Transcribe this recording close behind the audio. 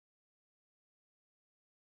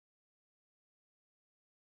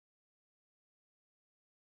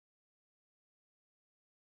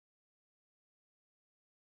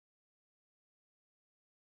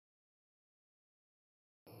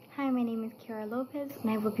Hi, my name is Kiara Lopez,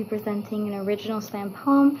 and I will be presenting an original slam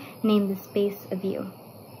poem named The Space of You.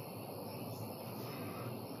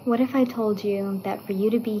 What if I told you that for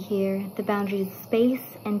you to be here, the boundaries of space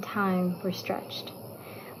and time were stretched?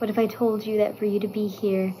 What if I told you that for you to be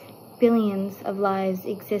here, billions of lives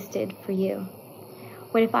existed for you?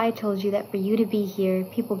 What if I told you that for you to be here,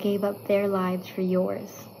 people gave up their lives for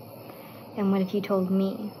yours? And what if you told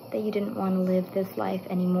me that you didn't want to live this life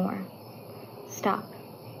anymore? Stop.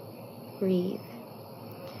 Breathe.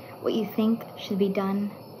 What you think should be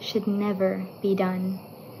done should never be done.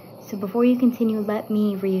 So before you continue, let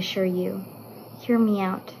me reassure you. Hear me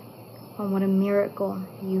out on what a miracle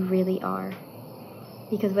you really are.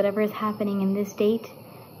 Because whatever is happening in this date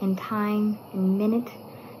and time and minute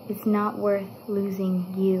is not worth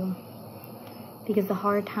losing you. Because the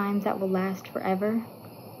hard times that will last forever,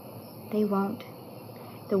 they won't.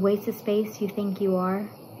 The waste of space you think you are,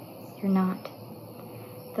 you're not.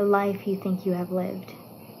 The life you think you have lived,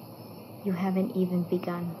 you haven't even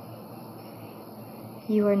begun.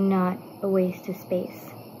 You are not a waste of space.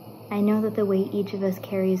 I know that the weight each of us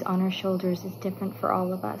carries on our shoulders is different for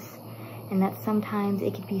all of us, and that sometimes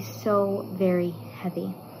it can be so very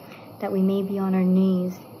heavy that we may be on our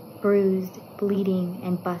knees, bruised, bleeding,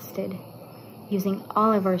 and busted, using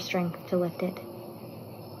all of our strength to lift it.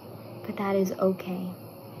 But that is okay.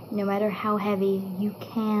 No matter how heavy, you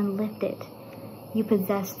can lift it. You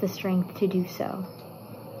possess the strength to do so,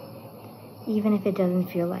 even if it doesn't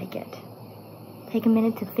feel like it. Take a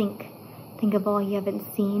minute to think. Think of all you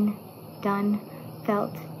haven't seen, done,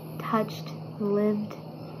 felt, touched, lived.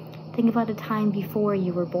 Think about a time before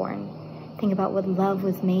you were born. Think about what love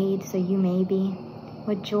was made so you may be,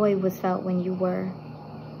 what joy was felt when you were.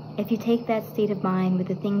 If you take that state of mind with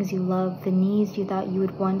the things you love, the knees you thought you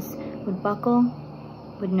would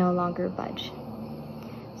buckle, would no longer budge.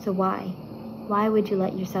 So why? Why would you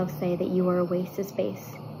let yourself say that you are a waste of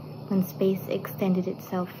space when space extended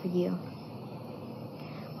itself for you?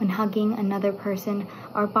 When hugging another person,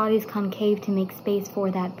 our bodies concave to make space for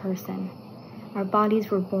that person. Our bodies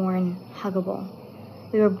were born huggable.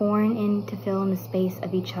 We were born in to fill in the space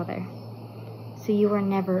of each other. So you are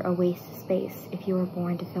never a waste of space if you were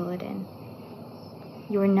born to fill it in.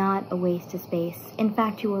 You are not a waste of space. In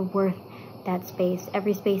fact, you are worth that space.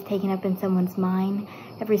 Every space taken up in someone's mind,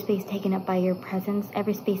 every space taken up by your presence,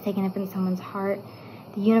 every space taken up in someone's heart.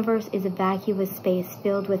 The universe is a vacuous space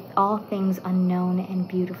filled with all things unknown and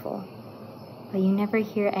beautiful. But you never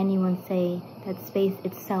hear anyone say that space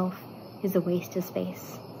itself is a waste of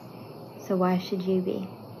space. So why should you be?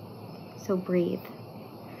 So breathe.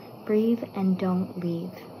 Breathe and don't leave.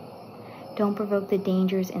 Don't provoke the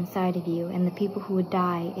dangers inside of you and the people who would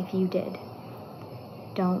die if you did.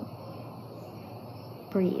 Don't.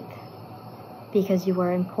 Breathe. Because you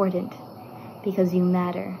are important. Because you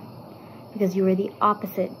matter. Because you are the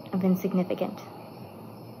opposite of insignificant.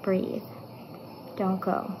 Breathe. Don't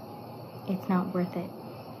go. It's not worth it.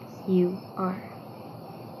 You are.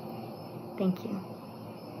 Thank you.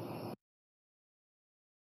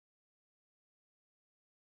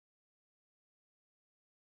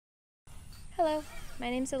 Hello, my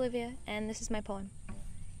name's Olivia, and this is my poem.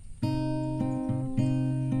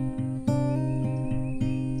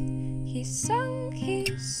 He sung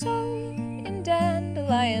in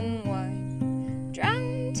dandelion wine,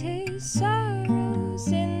 drowned his sorrows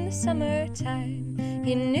in the summertime.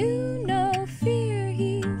 He knew no fear,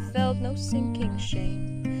 he felt no sinking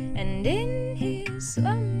shame, and in his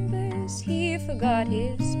slumbers he forgot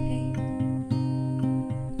his pain.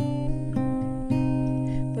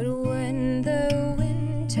 But when the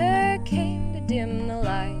winter came to dim the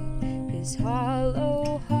light, his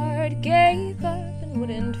hollow heart gave up and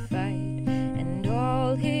wouldn't fight. And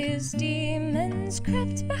all his demons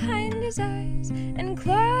crept behind his eyes and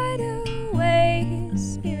clawed away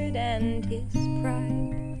his spirit and his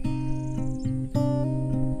pride.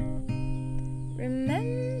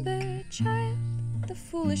 Remember, child, the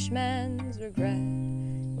foolish man's regret,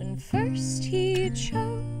 when first he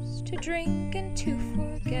chose to drink and to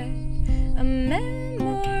forget. A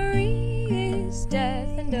memory is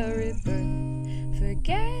death and a rebirth.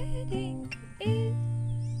 Forgetting is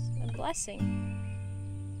a blessing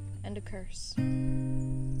and a curse.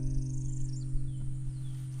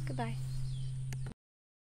 Goodbye.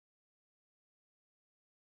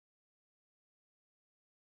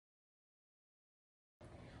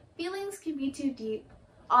 Feelings Can Be Too Deep,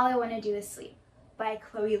 All I Want to Do Is Sleep, by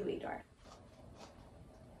Chloe Louisdor.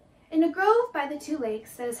 In a grove by the two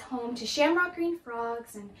lakes that is home to shamrock green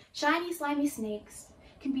frogs and shiny slimy snakes,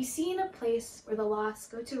 can be seen a place where the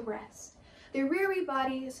lost go to rest, their weary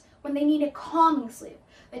bodies when they need a calming sleep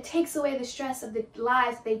that takes away the stress of the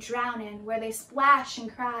lives they drown in, where they splash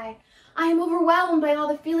and cry, "I am overwhelmed by all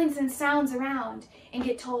the feelings and sounds around," and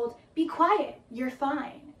get told, "Be quiet, you're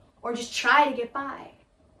fine," or just try to get by.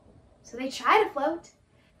 So they try to float,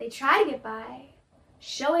 they try to get by,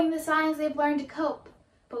 showing the signs they've learned to cope,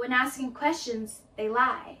 but when asking questions, they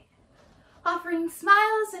lie, offering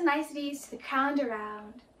smiles and niceties to the crowd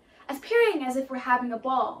around, appearing as if we're having a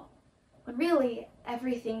ball, when really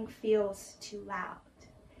everything feels too loud,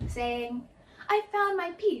 saying, "I found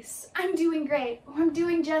my peace, I'm doing great," or "I'm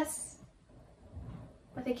doing just,"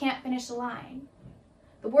 but they can't finish the line.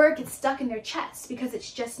 The word gets stuck in their chest because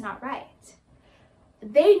it's just not right.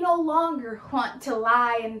 They no longer want to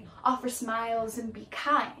lie and offer smiles and be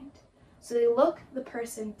kind, so they look the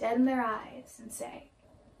person dead in their eyes and say,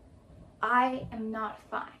 "I am not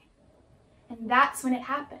fine." And that's when it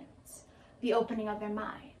happens, the opening of their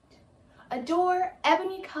mind. A door,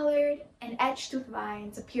 ebony colored and etched with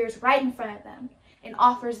vines, appears right in front of them and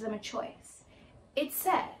offers them a choice. It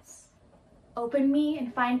says, "Open me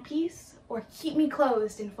and find peace, or keep me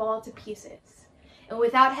closed and fall to pieces." And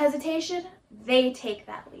without hesitation, they take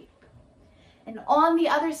that leap. And on the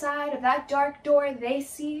other side of that dark door, they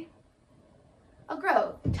see a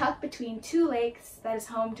grove tucked between two lakes that is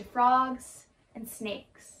home to frogs and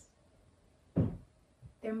snakes.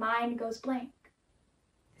 Their mind goes blank.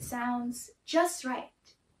 Sounds just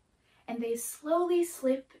right, and they slowly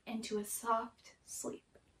slip into a soft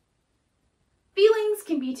sleep. Feelings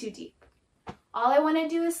can be too deep. All I want to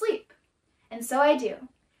do is sleep, and so I do,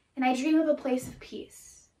 and I dream of a place of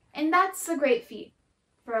peace, and that's a great feat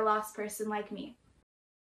for a lost person like me.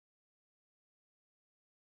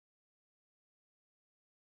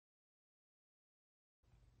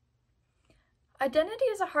 Identity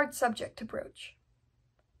is a hard subject to broach.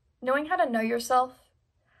 Knowing how to know yourself,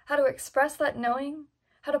 how to express that knowing,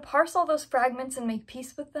 how to parse all those fragments and make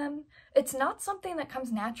peace with them, it's not something that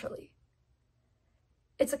comes naturally.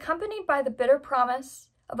 It's accompanied by the bitter promise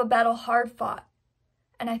of a battle hard fought,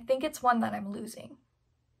 and I think it's one that I'm losing.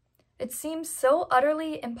 It seems so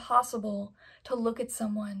utterly impossible to look at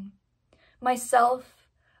someone, myself,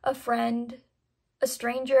 a friend, a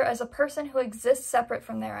stranger, as a person who exists separate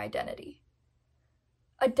from their identity.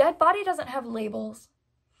 A dead body doesn't have labels,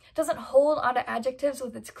 doesn't hold onto adjectives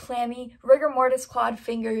with its clammy, rigor mortis clawed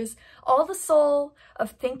fingers. All the soul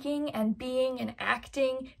of thinking and being and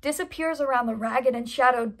acting disappears around the ragged and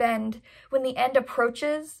shadowed bend when the end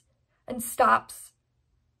approaches and stops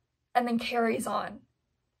and then carries on.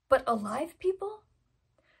 But alive people,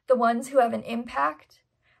 the ones who have an impact,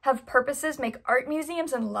 have purposes, make art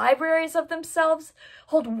museums and libraries of themselves,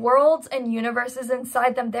 hold worlds and universes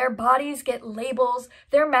inside them. Their bodies get labels,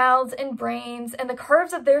 their mouths and brains, and the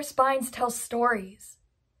curves of their spines tell stories.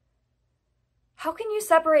 How can you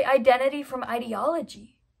separate identity from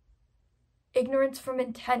ideology? Ignorance from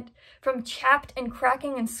intent, from chapped and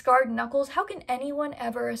cracking and scarred knuckles? How can anyone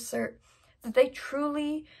ever assert that they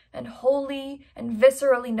truly and wholly and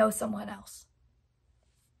viscerally know someone else?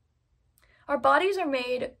 Our bodies are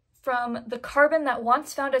made from the carbon that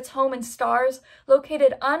once found its home in stars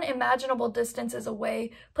located unimaginable distances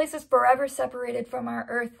away, places forever separated from our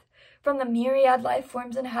Earth, from the myriad life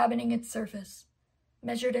forms inhabiting its surface,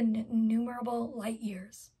 measured in innumerable light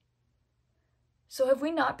years. So have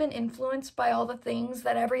we not been influenced by all the things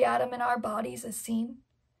that every atom in our bodies has seen?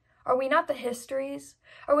 Are we not the histories?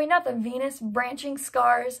 Are we not the Venus branching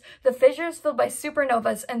scars, the fissures filled by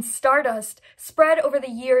supernovas and stardust spread over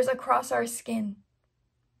the years across our skin?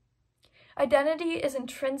 Identity is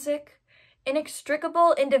intrinsic,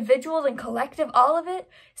 inextricable, individual and collective, all of it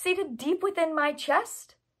seated deep within my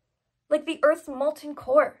chest, like the Earth's molten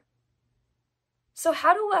core. So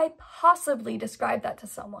how do I possibly describe that to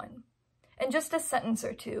someone in just a sentence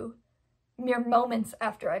or two, mere moments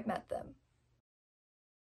after I've met them?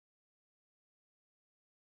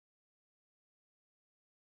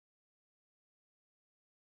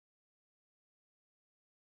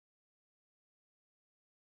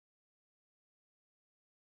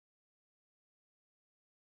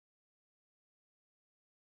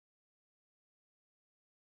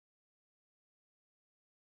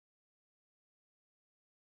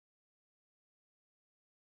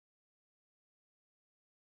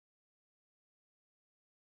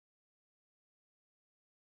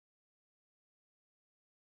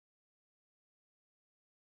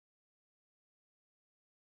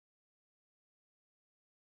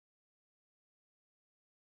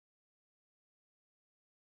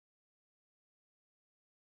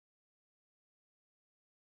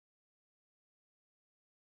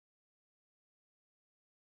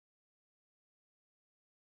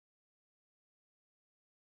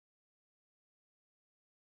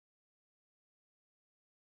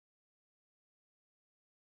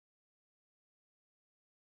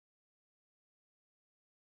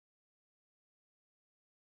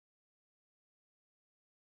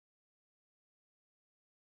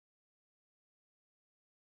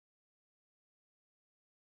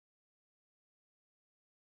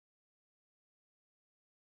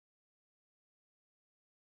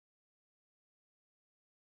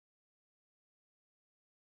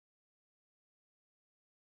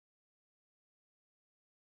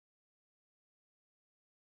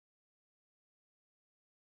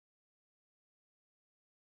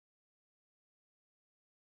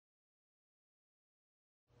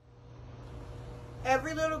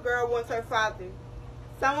 Every little girl wants her father.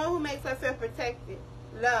 Someone who makes her feel protected,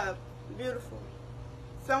 loved, beautiful.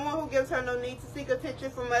 Someone who gives her no need to seek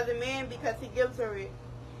attention from other men because he gives her it,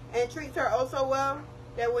 and treats her oh so well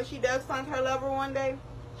that when she does find her lover one day,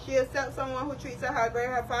 she accepts someone who treats her how great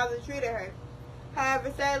her father treated her.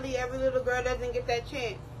 However, sadly, every little girl doesn't get that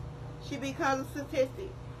chance. She becomes a statistic,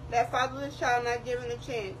 that fatherless child not given a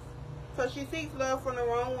chance. So she seeks love from the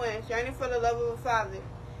wrong ones, yearning for the love of a father,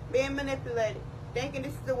 being manipulated, thinking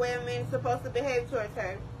this is the way a man is supposed to behave towards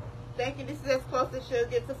her, thinking this is as close as she'll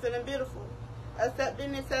get to feeling beautiful,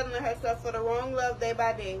 accepting and settling herself for the wrong love day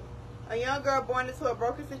by day. A young girl born into a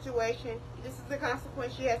broken situation, this is the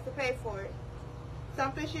consequence she has to pay for it.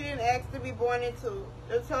 Something she didn't ask to be born into,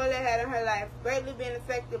 the toll it had in her life, greatly being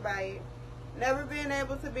affected by it. Never being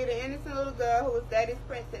able to be the innocent little girl who was daddy's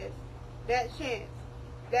princess. That chance.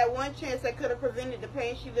 That one chance that could have prevented the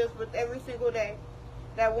pain she lives with every single day.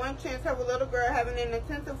 That one chance of a little girl having an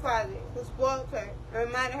attentive father who spoiled her and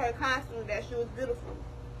reminded her constantly that she was beautiful.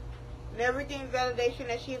 Never getting validation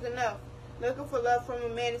that she is enough. Looking for love from a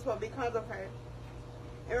man is what becomes of her.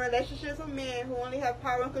 In relationships with men who only have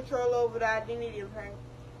power and control over the identity of her.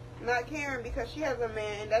 Not caring because she has a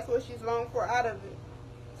man and that's what she's longed for out of it.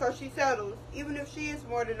 So she settles, even if she is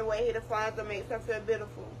more than the way he defines or makes her feel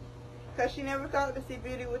beautiful. Because she never thought to see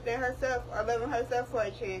beauty within herself or loving herself for a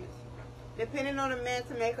chance. Depending on a man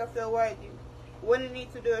to make her feel worthy. Wouldn't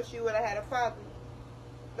need to do if she would have had a father.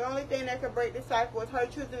 The only thing that could break the cycle is her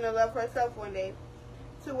choosing to love herself one day.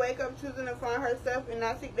 To wake up choosing to find herself and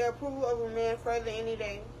not seek the approval of a man further any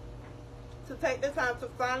day. To take the time to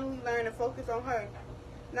finally learn and focus on her.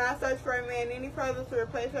 Not search for a man any further to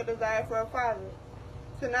replace her desire for a father.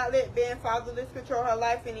 To not let being fatherless control her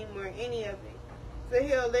life anymore, any of it. To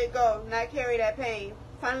heal, let go, not carry that pain.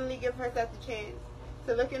 Finally give herself the chance.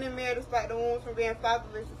 To look in the mirror despite the wounds from being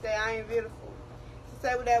fatherless and say, I am beautiful. To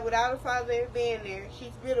say that without a father being there,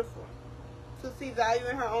 she's beautiful. To see value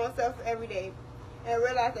in her own self every day. And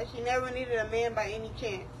realize that she never needed a man by any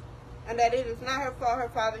chance. And that it is not her fault her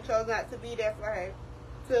father chose not to be there for her.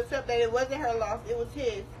 To accept that it wasn't her loss, it was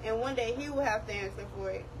his. And one day he will have to answer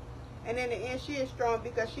for it. And in the end, she is strong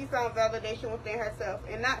because she found validation within herself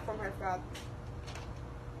and not from her father.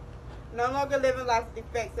 No longer living life's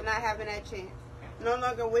defects and not having that chance. No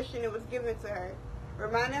longer wishing it was given to her.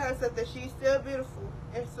 Reminding herself that she's still beautiful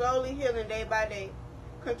and slowly healing day by day.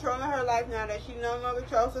 Controlling her life now that she no longer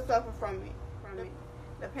chose to suffer from it.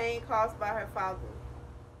 The pain caused by her father.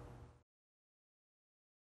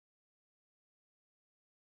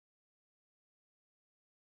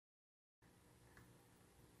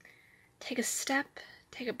 Take a step,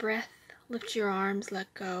 take a breath, lift your arms,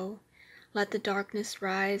 let go. Let the darkness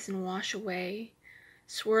rise and wash away.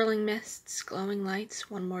 Swirling mists, glowing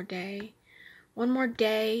lights, one more day. One more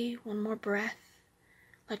day, one more breath.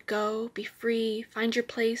 Let go, be free, find your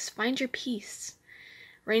place, find your peace.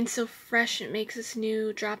 Rain so fresh it makes us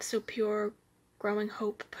new, drops so pure, growing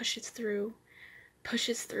hope pushes through.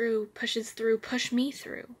 Pushes through, pushes through, push me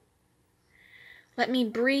through. Let me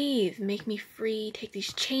breathe, make me free, take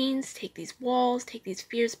these chains, take these walls, take these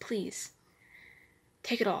fears, please.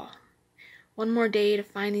 Take it all. One more day to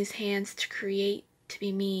find these hands to create, to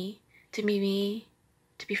be me, to be me,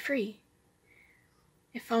 to be free.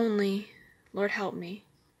 If only, Lord help me,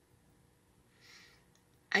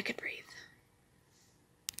 I could breathe.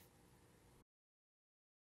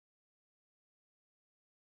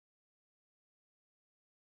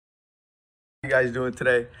 How you guys doing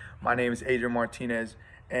today? My name is Adrian Martinez,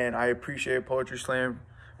 and I appreciate Poetry Slam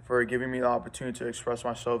for giving me the opportunity to express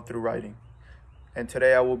myself through writing. And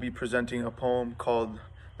today I will be presenting a poem called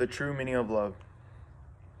The True Meaning of Love.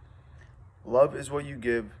 Love is what you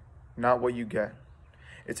give, not what you get.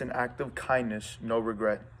 It's an act of kindness, no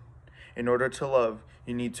regret. In order to love,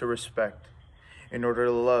 you need to respect. In order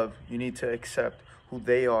to love, you need to accept who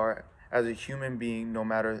they are as a human being, no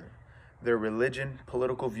matter their religion,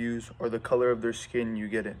 political views, or the color of their skin. You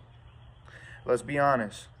get it. Let's be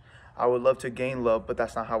honest. I would love to gain love, but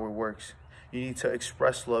that's not how it works. You need to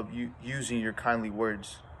express love using your kindly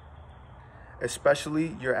words,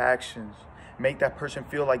 especially your actions. Make that person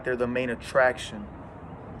feel like they're the main attraction.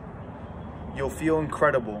 You'll feel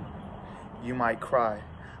incredible. You might cry.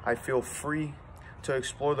 I feel free to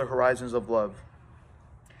explore the horizons of love.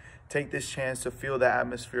 Take this chance to feel the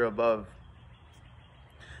atmosphere above.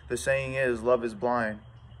 The saying is, love is blind.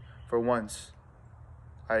 For once,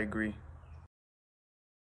 I agree.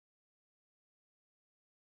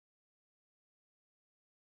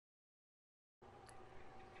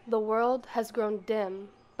 The world has grown dim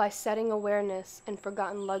by setting awareness and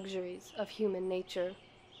forgotten luxuries of human nature.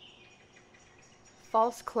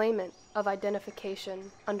 False claimant of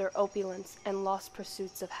identification under opulence and lost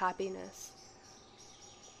pursuits of happiness.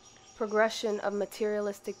 Progression of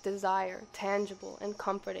materialistic desire, tangible and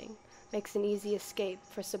comforting, makes an easy escape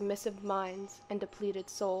for submissive minds and depleted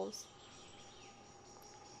souls.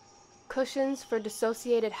 Cushions for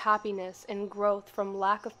dissociated happiness and growth from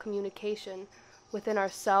lack of communication within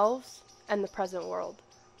ourselves and the present world.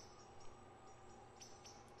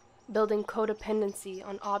 Building codependency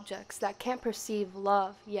on objects that can't perceive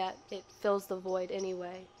love, yet it fills the void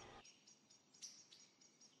anyway.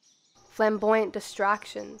 Flamboyant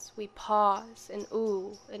distractions, we pause and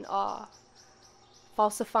ooh and ah,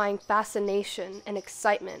 falsifying fascination and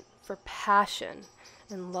excitement for passion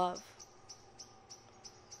and love.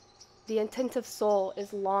 The attentive soul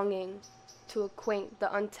is longing to acquaint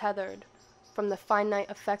the untethered from the finite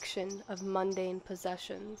affection of mundane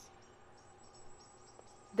possessions.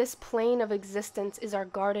 This plane of existence is our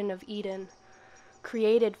Garden of Eden,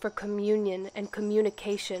 created for communion and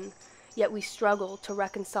communication, yet we struggle to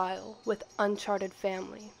reconcile with uncharted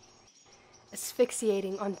family,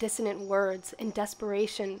 asphyxiating on dissonant words in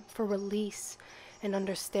desperation for release and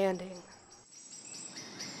understanding.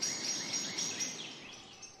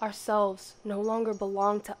 Ourselves no longer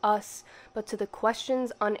belong to us, but to the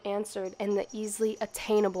questions unanswered and the easily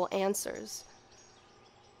attainable answers.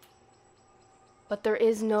 But there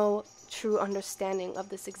is no true understanding of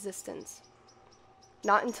this existence,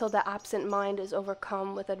 not until the absent mind is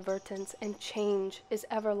overcome with advertence and change is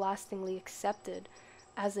everlastingly accepted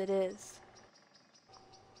as it is.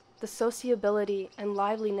 The sociability and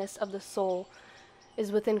liveliness of the soul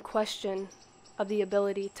is within question of the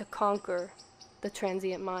ability to conquer the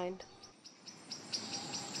transient mind.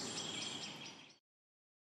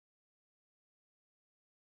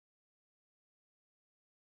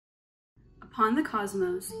 Upon the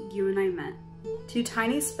cosmos, you and I met, two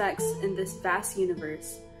tiny specks in this vast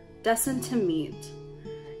universe, destined to meet,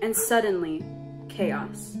 and suddenly,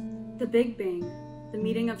 chaos. The Big Bang, the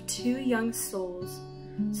meeting of two young souls,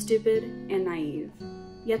 stupid and naive,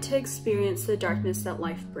 yet to experience the darkness that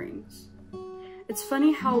life brings. It's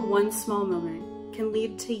funny how one small moment can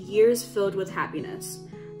lead to years filled with happiness,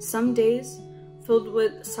 some days filled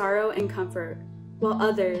with sorrow and comfort, while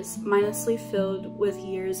others mindlessly filled with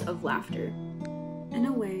years of laughter. In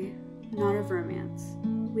a way, not of romance,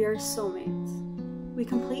 we are soulmates. We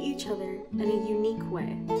complete each other in a unique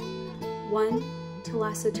way, one to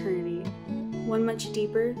last eternity, one much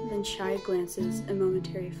deeper than shy glances and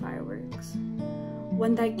momentary fireworks,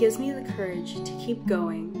 one that gives me the courage to keep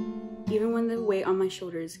going, even when the weight on my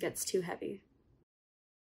shoulders gets too heavy.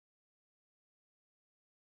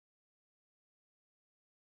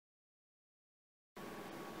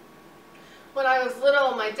 When I was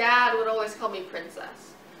little, my dad would always call me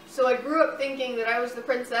princess. So I grew up thinking that I was the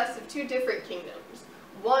princess of two different kingdoms.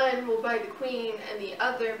 One ruled by the queen and the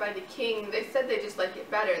other by the king. They said they just liked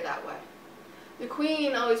it better that way. The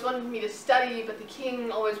queen always wanted me to study, but the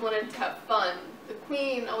king always wanted to have fun. The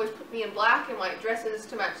queen always put me in black and white dresses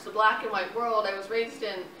to match the black and white world I was raised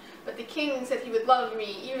in, but the king said he would love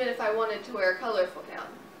me even if I wanted to wear a colorful gown.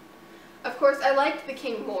 Of course, I liked the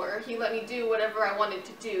king more. He let me do whatever I wanted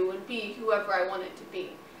to do and be whoever I wanted to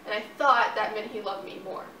be, and I thought that meant he loved me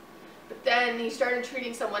more. But then he started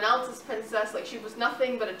treating someone else's princess like she was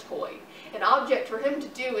nothing but a toy, an object for him to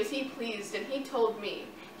do as he pleased, and he told me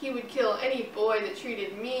he would kill any boy that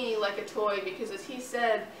treated me like a toy because, as he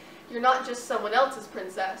said, you're not just someone else's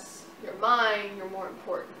princess, you're mine, you're more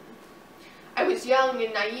important. I was young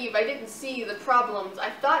and naive, I didn't see the problems,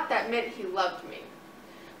 I thought that meant he loved me.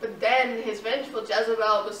 But then his vengeful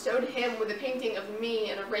Jezebel bestowed him with a painting of me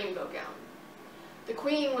in a rainbow gown. The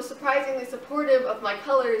queen was surprisingly supportive of my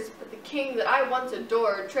colors, but the king that I once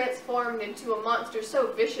adored transformed into a monster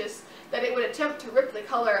so vicious that it would attempt to rip the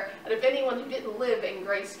color out of anyone who didn't live in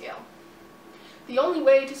grayscale. The only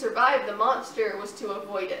way to survive the monster was to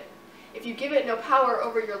avoid it. If you give it no power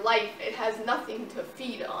over your life, it has nothing to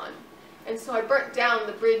feed on. And so I burnt down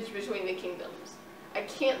the bridge between the kingdoms. I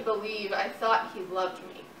can't believe I thought he loved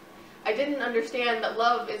me. I didn't understand that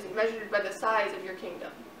love isn't measured by the size of your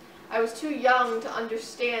kingdom. I was too young to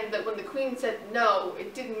understand that when the queen said no,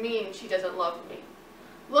 it didn't mean she doesn't love me.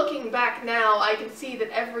 Looking back now, I can see that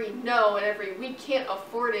every no and every we can't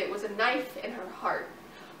afford it was a knife in her heart.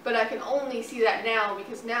 But I can only see that now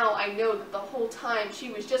because now I know that the whole time she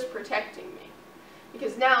was just protecting me.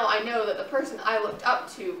 Because now I know that the person I looked up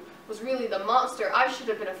to was really the monster I should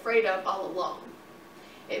have been afraid of all along.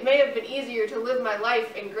 It may have been easier to live my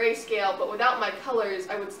life in grayscale, but without my colors,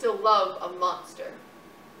 I would still love a monster.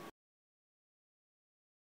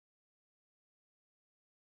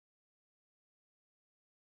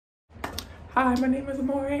 Hi, my name is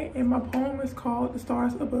Amore, and my poem is called The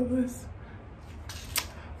Stars Above Us.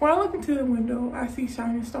 When I look into the window, I see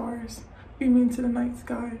shining stars beaming into the night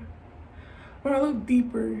sky. When I look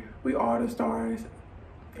deeper, we are the stars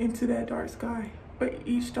into that dark sky, but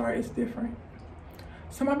each star is different.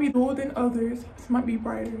 Some might be duller than others, some might be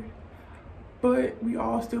brighter, but we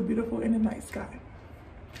all still beautiful in the night sky.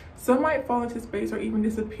 Some might fall into space or even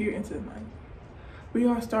disappear into the night. We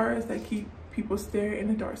are stars that keep people stare in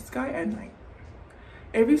the dark sky at night.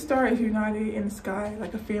 Every star is united in the sky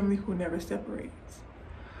like a family who never separates.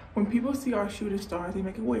 When people see our shooting stars, they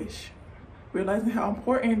make a wish, realizing how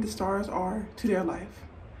important the stars are to their life.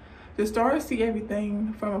 The stars see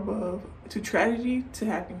everything from above, to tragedy to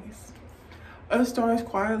happiness. Us stars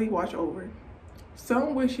quietly watch over.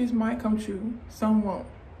 Some wishes might come true, some won't.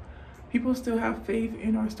 People still have faith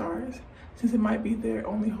in our stars, since it might be their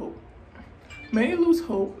only hope. Many lose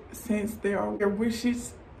hope since their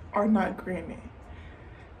wishes are not granted.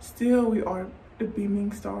 Still, we are the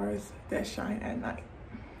beaming stars that shine at night.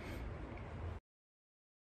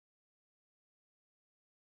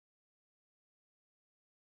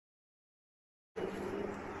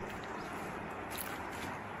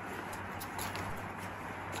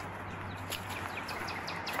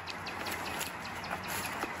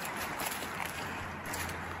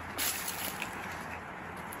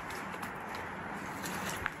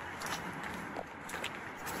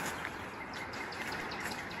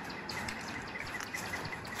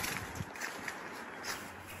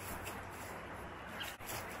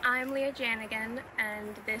 I'm Leah Janigan,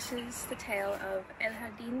 and this is the tale of El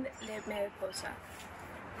Jardín de Mariposa,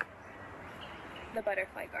 the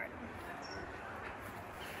butterfly garden.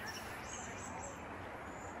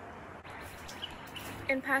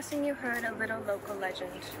 In passing you heard a little local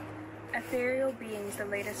legend, ethereal beings the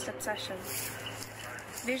latest obsession,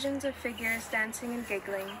 visions of figures dancing and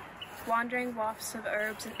giggling, wandering wafts of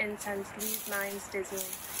herbs and incense leave minds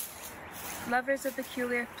dizzying. Lovers of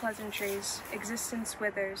peculiar pleasantries, existence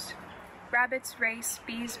withers. Rabbits race,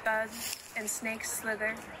 bees buzz, and snakes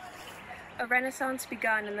slither. A renaissance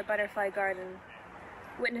begun in the butterfly garden.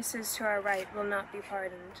 Witnesses to our right will not be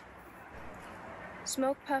pardoned.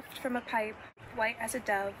 Smoke puffed from a pipe, white as a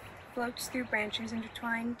dove, floats through branches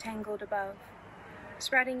intertwined, tangled above.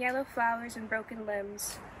 Sprouting yellow flowers and broken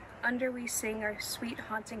limbs, under we sing our sweet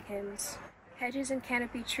haunting hymns. Hedges and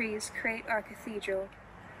canopy trees create our cathedral,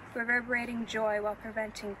 reverberating joy while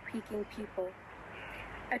preventing peeking people.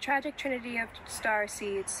 A tragic trinity of star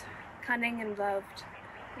seeds, cunning and loved,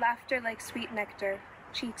 laughter like sweet nectar,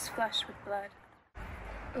 cheeks flushed with blood.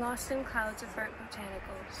 Lost in clouds of burnt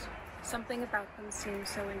botanicals, something about them seems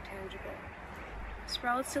so intangible.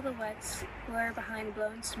 Sprawled silhouettes blur behind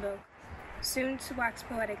blown smoke, soon to wax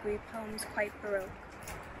poetically poems quite baroque.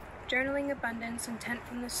 Journaling abundance intent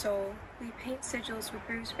from the soul, we paint sigils with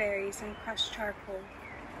bruised berries and crushed charcoal.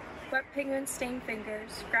 Wet pigment-stained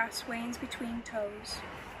fingers, grass wanes between toes,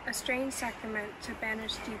 a strange sacrament to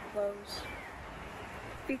banish deep blows.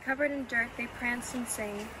 Feet covered in dirt, they prance and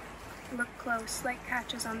sing, look close, like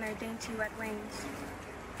catches on their dainty wet wings.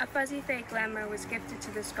 A fuzzy fake glamour was gifted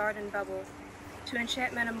to this garden bubble, to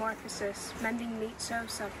enchant metamorphosis, mending meat so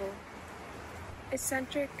supple.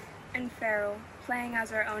 Eccentric and feral, playing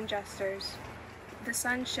as our own jesters. The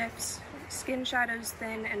sun shifts, skin shadows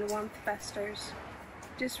thin and warmth festers.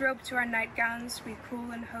 Disrobed to our nightgowns, we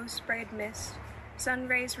cool in host-sprayed mist. Sun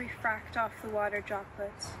rays refract off the water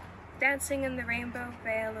droplets. Dancing in the rainbow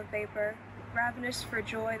veil of vapor, ravenous for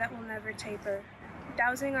joy that will never taper.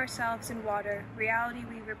 Dousing ourselves in water, reality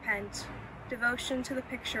we repent. Devotion to the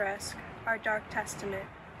picturesque, our dark testament.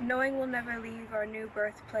 Knowing we'll never leave our new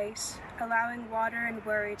birthplace, allowing water and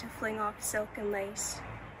worry to fling off silk and lace.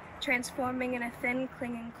 Transforming in a thin,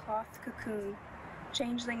 clinging cloth cocoon.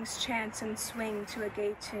 Changelings chant and swing to a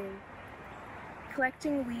gay tune.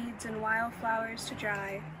 Collecting weeds and wildflowers to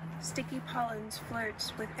dry, sticky pollens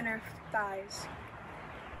flirts with inner thighs.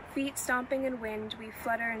 Feet stomping in wind, we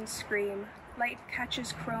flutter and scream. Light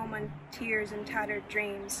catches chrome on tears and tattered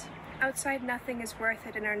dreams. Outside nothing is worth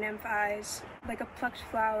it in our nymph eyes. Like a plucked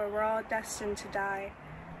flower, we're all destined to die.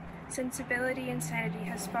 Sensibility and sanity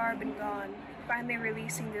has far been gone, finally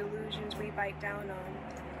releasing the illusions we bite down on.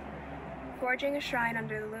 Forging a shrine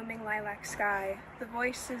under the looming lilac sky, the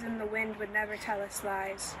voices in the wind would never tell us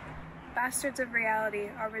lies. Bastards of reality,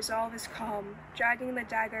 our resolve is calm, dragging the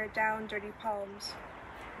dagger down dirty palms.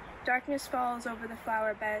 Darkness falls over the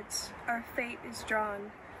flower beds, our fate is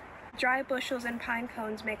drawn. Dry bushels and pine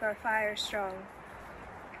cones make our fire strong.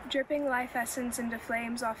 Dripping life essence into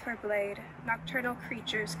flames off her blade, nocturnal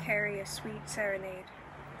creatures carry a sweet serenade.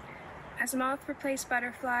 As moth replace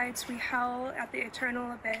butterflies, we howl at the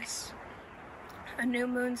eternal abyss. a new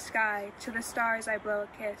moon sky, to the stars I blow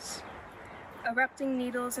a kiss. Erupting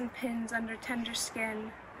needles and pins under tender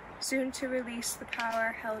skin, soon to release the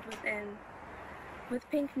power held within. With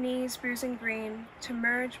pink knees bruising green, to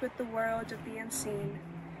merge with the world of the unseen.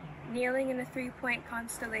 Kneeling in a three-point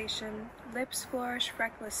constellation, lips flourish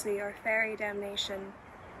recklessly our fairy damnation.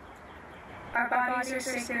 Our bodies are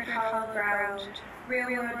sacred hollow ground,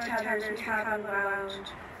 real world tethers we have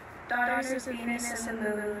unwound. Daughters of Venus and the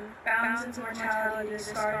moon, bounds of mortality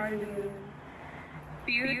scarred and immune.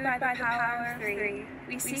 Viewed by the power of three,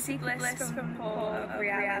 we seek bliss from the pole of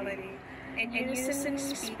reality. In unison we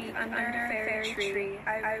speak under a fairy tree,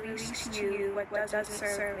 I release to you what doesn't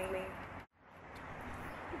serve me.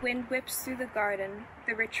 Wind whips through the garden,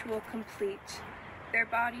 the ritual complete. Their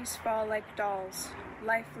bodies fall like dolls,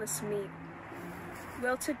 lifeless meat.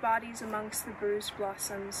 Wilted bodies amongst the bruised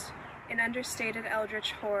blossoms, in understated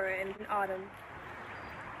eldritch horror in autumn.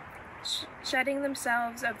 Shedding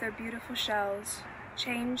themselves of their beautiful shells,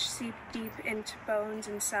 change seep deep into bones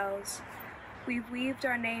and cells. We've weaved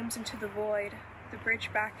our names into the void, the bridge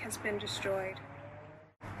back has been destroyed.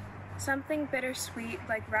 Something bittersweet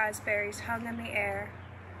like raspberries hung in the air,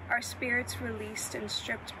 our spirits released and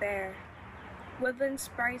stripped bare. Woodland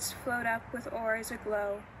sprites float up with oars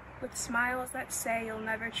aglow, with smiles that say you'll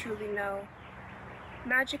never truly know.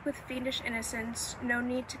 Magic with fiendish innocence, no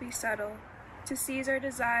need to be subtle, to seize our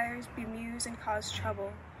desires, bemuse and cause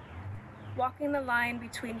trouble. Walking the line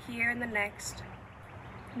between here and the next,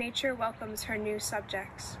 nature welcomes her new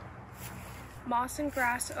subjects. Moss and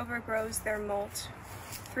grass overgrows their molt,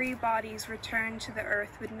 three bodies return to the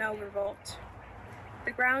earth with no revolt.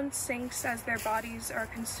 The ground sinks as their bodies are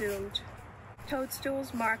consumed.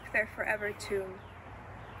 Toadstools mark their forever tomb.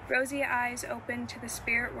 Rosy eyes open to the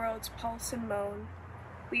spirit world's pulse and moan.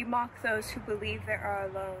 We mock those who believe they are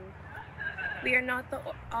alone. We are not the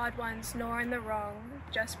odd ones nor in the wrong,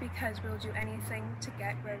 just because we'll do anything to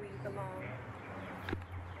get where we belong.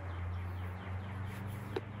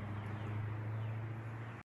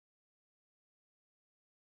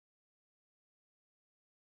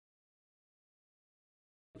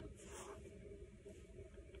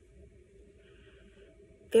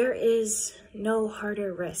 There is no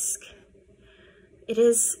harder risk. It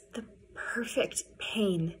is the perfect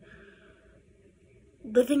pain.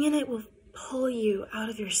 Living in it will pull you out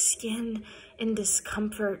of your skin in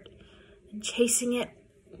discomfort, and chasing it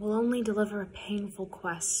will only deliver a painful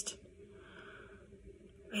quest.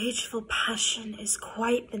 Rageful Passion is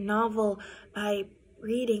quite the novel by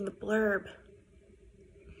reading the blurb.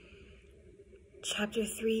 Chapter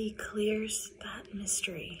 3 clears that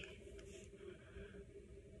mystery.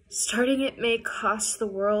 Starting it may cost the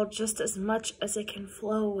world just as much as it can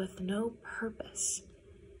flow with no purpose.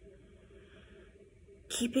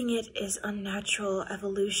 Keeping it is unnatural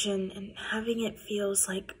evolution, and having it feels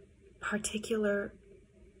like particular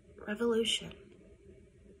revolution.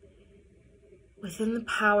 Within the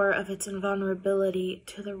power of its invulnerability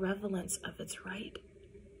to the relevance of its right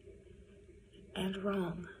and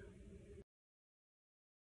wrong.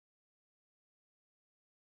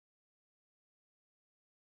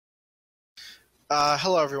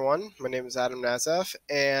 Hello everyone, my name is Adam Nazef,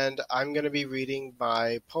 and I'm going to be reading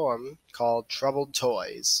my poem called Troubled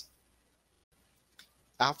Toys.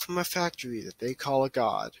 Out from a factory that they call a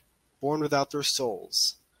god, born without their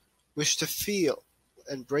souls, wish to feel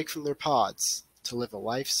and break from their pods to live a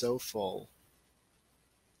life so full.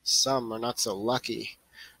 Some are not so lucky.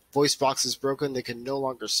 Voice boxes broken they can no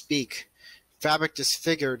longer speak. Fabric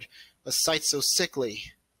disfigured, a sight so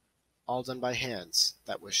sickly, all done by hands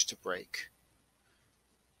that wish to break.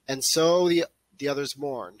 And so the others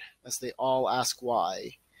mourn, as they all ask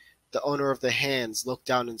why. The owner of the hands looked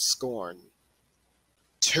down in scorn.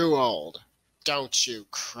 Too old, don't you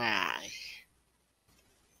cry.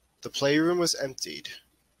 The playroom was emptied,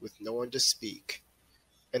 with no one to speak,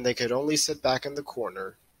 and they could only sit back in the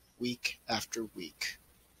corner, week after week.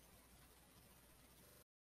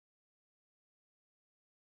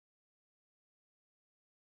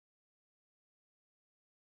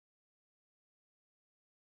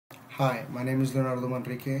 Hi, my name is Leonardo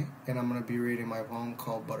Manrique, and I'm going to be reading my poem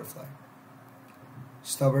called Butterfly.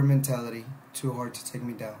 Stubborn mentality, too hard to take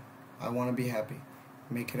me down. I want to be happy,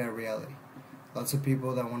 make it a reality. Lots of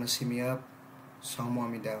people that want to see me up, some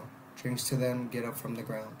want me down. Drinks to them, get up from the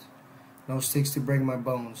ground. No sticks to break my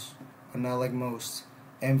bones, but not like most.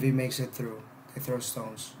 Envy makes it through, they throw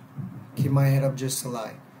stones. Keep my head up just to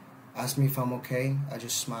lie. Ask me if I'm okay, I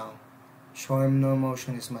just smile. Show him no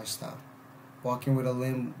emotion is my style. Walking with a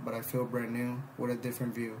limp, but I feel brand new, with a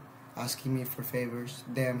different view. Asking me for favors,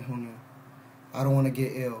 damn, who knew? I don't want to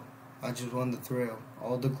get ill, I just want the thrill.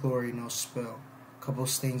 All the glory, no spill. couple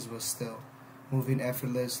stings but still, moving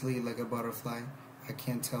effortlessly like a butterfly. I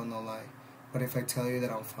can't tell no lie, but if I tell you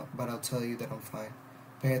that I'll tell you that I'm fine.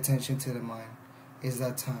 Pay attention to the mind. It's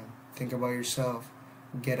that time. Think about yourself.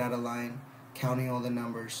 Get out of line, counting all the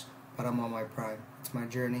numbers, but I'm on my prime. It's my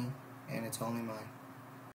journey, and it's only mine.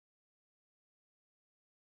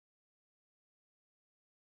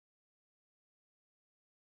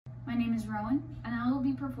 My name is Rowan, and I will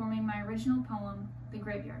be performing my original poem, The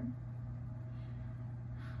Graveyard.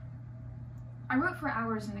 I wrote for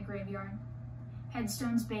hours in the graveyard,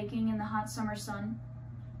 headstones baking in the hot summer sun.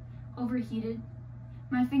 Overheated,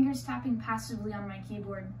 my fingers tapping passively on my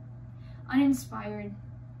keyboard. Uninspired,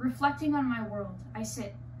 reflecting on my world, I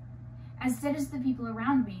sit, as dead as the people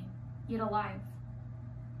around me, yet alive.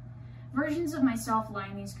 Versions of myself lie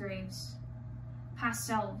in these graves, past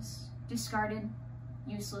selves, discarded,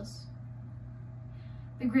 useless.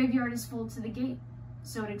 The graveyard is full to the gate,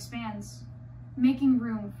 so it expands, making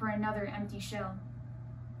room for another empty shell.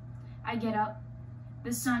 I get up,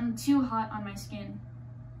 the sun too hot on my skin.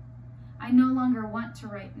 I no longer want to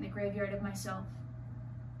write in the graveyard of myself.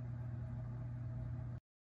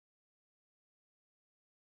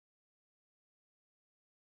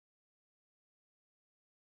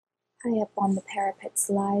 High up on the parapets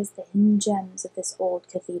lies the hidden gems of this old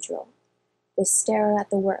cathedral. They stare at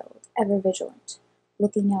the world, ever vigilant,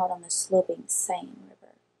 looking out on the sloping Seine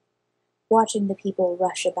River, watching the people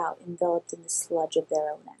rush about enveloped in the sludge of their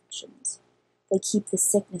own actions. They keep the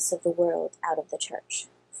sickness of the world out of the church,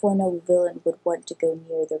 for no villain would want to go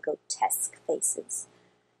near their grotesque faces.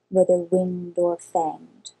 Whether winged or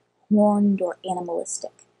fanged, horned or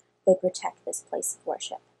animalistic, they protect this place of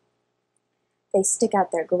worship. They stick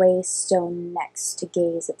out their gray stone necks to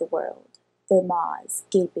gaze at the world, their maws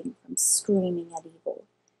gaping from screaming at evil,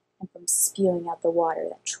 and from spewing out the water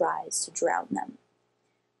that tries to drown them.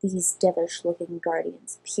 These devilish-looking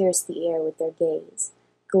guardians pierce the air with their gaze,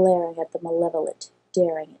 glaring at the malevolent,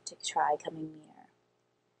 daring it to try coming near.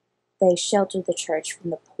 They shelter the church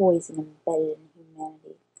from the poison embedded in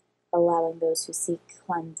humanity, allowing those who seek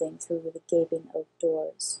cleansing through the gaping oak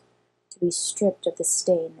doors to be stripped of the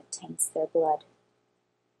stain that taints their blood.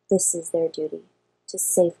 This is their duty, to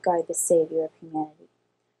safeguard the Savior of humanity,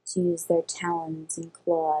 to use their talons and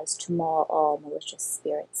claws to maul all malicious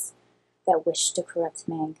spirits that wish to corrupt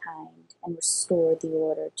mankind and restore the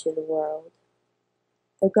order to the world.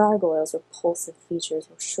 The gargoyles' repulsive features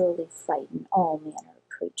will surely frighten all manner of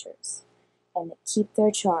creatures, and that keep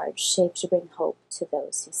their charge shaped to bring hope to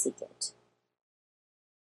those who seek it.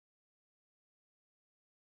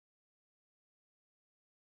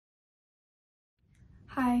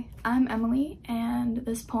 Hi, I'm Emily, and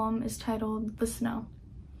this poem is titled The Snow.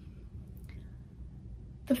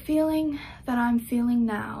 The feeling that I'm feeling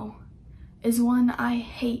now is one I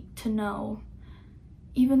hate to know.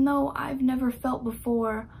 Even though I've never felt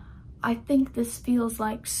before, I think this feels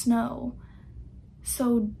like snow.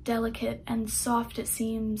 So delicate and soft it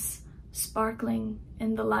seems, sparkling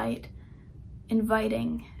in the light,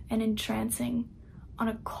 inviting and entrancing on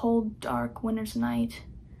a cold, dark winter's night.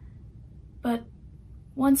 But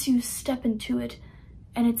once you step into it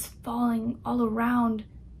and it's falling all around,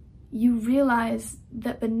 you realize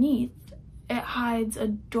that beneath it hides a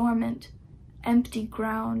dormant, empty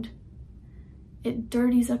ground. It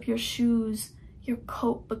dirties up your shoes, your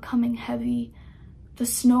coat becoming heavy. The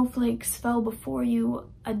snowflakes fell before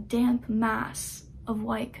you, a damp mass of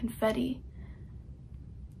white confetti.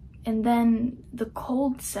 And then the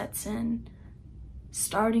cold sets in,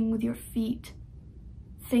 starting with your feet.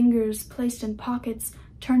 Fingers placed in pockets,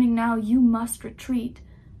 turning now you must retreat.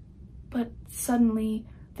 But suddenly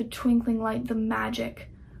the twinkling light, the magic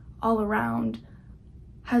all around,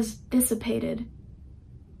 has dissipated,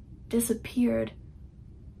 disappeared,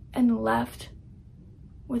 and left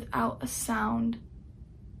without a sound.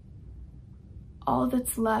 All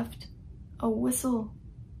that's left, a whistle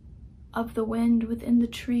of the wind within the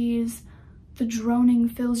trees. The droning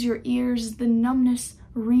fills your ears, the numbness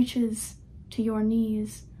reaches to your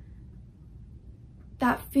knees.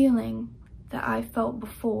 That feeling that I felt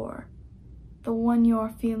before, the one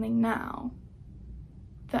you're feeling now,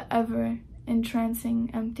 the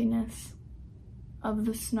ever-entrancing emptiness of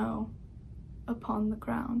the snow upon the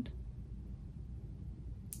ground.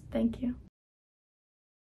 Thank you.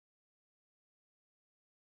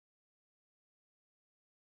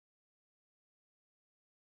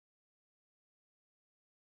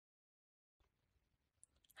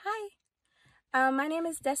 Hi, my name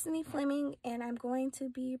is Destiny Fleming, and I'm going to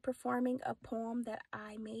be performing a poem that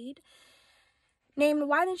I made named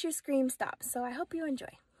Why Didn't You Scream Stop? So I hope you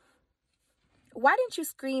enjoy. Why didn't you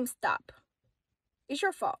scream stop? It's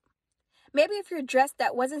your fault. Maybe if your dress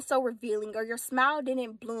that wasn't so revealing or your smile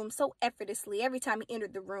didn't bloom so effortlessly every time he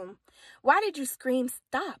entered the room. Why did you scream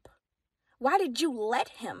stop? Why did you let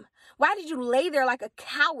him? Why did you lay there like a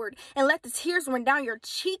coward and let the tears run down your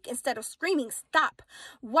cheek instead of screaming stop?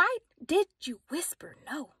 Why did you whisper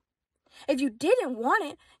no? If you didn't want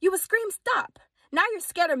it, you would scream stop. Now you're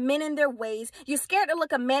scared of men and their ways. You're scared to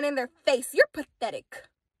look a man in their face. You're pathetic.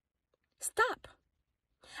 Stop.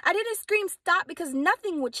 I didn't scream stop because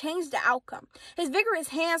nothing would change the outcome. His vigorous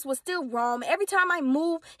hands would still roam. Every time I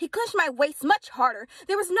moved, he clenched my waist much harder.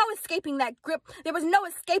 There was no escaping that grip. There was no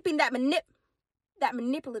escaping that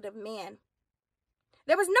manipulative man.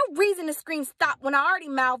 There was no reason to scream stop when I already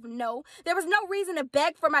mouthed no. There was no reason to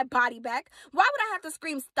beg for my body back. Why would I have to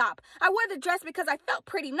scream stop? I wore the dress because I felt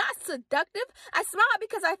pretty, not seductive. I smiled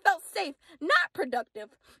because I felt safe, not productive.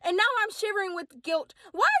 And now I'm shivering with guilt.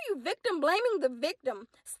 Why are you victim blaming the victim?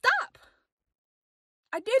 Stop.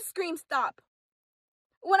 I did scream stop.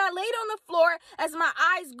 When I laid on the floor as my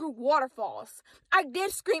eyes grew waterfalls. I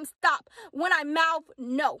did scream stop when I mouthed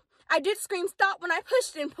no. I did scream stop when I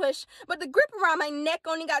pushed and pushed, but the grip around my neck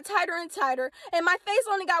only got tighter and tighter, and my face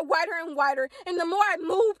only got whiter and whiter, and the more I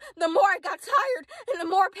moved, the more I got tired, and the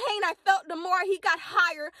more pain I felt, the more he got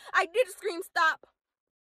higher. I did scream stop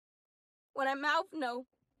when I mouthed no.